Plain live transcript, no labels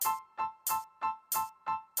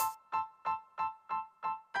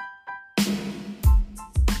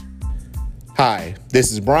Hi,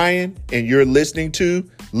 this is Brian, and you're listening to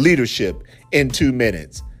Leadership in 2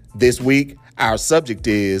 Minutes. This week, our subject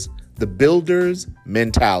is the builder's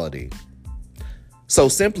mentality. So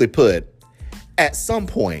simply put, at some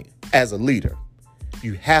point as a leader,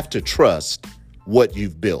 you have to trust what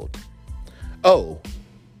you've built. Oh,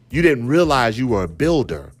 you didn't realize you were a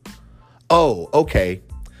builder. Oh, okay.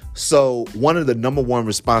 So one of the number one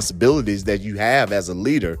responsibilities that you have as a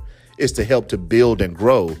leader is to help to build and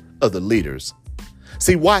grow other leaders.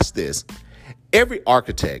 See, watch this. Every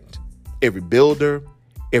architect, every builder,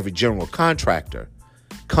 every general contractor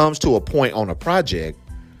comes to a point on a project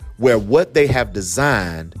where what they have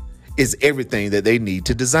designed is everything that they need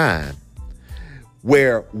to design,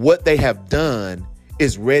 where what they have done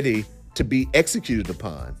is ready to be executed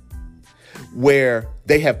upon, where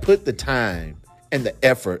they have put the time and the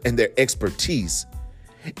effort and their expertise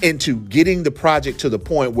into getting the project to the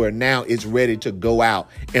point where now it's ready to go out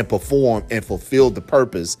and perform and fulfill the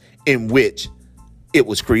purpose in which it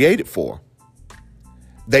was created for.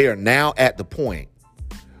 They are now at the point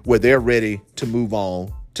where they're ready to move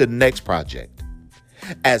on to the next project.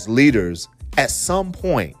 As leaders, at some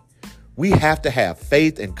point, we have to have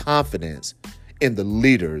faith and confidence in the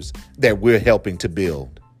leaders that we're helping to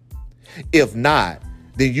build. If not,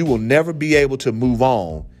 then you will never be able to move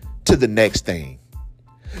on to the next thing.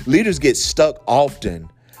 Leaders get stuck often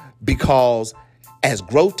because as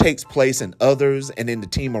growth takes place in others and in the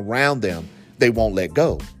team around them, they won't let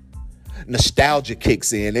go. Nostalgia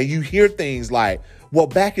kicks in and you hear things like, well,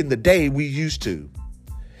 back in the day, we used to.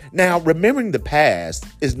 Now, remembering the past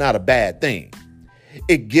is not a bad thing.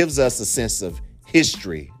 It gives us a sense of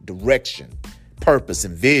history, direction, purpose,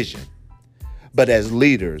 and vision. But as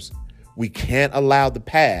leaders, we can't allow the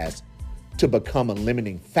past to become a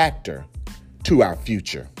limiting factor to our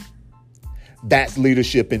future. That's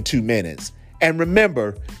Leadership in 2 Minutes. And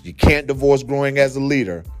remember, you can't divorce growing as a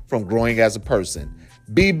leader from growing as a person.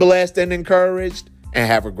 Be blessed and encouraged, and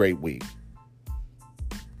have a great week.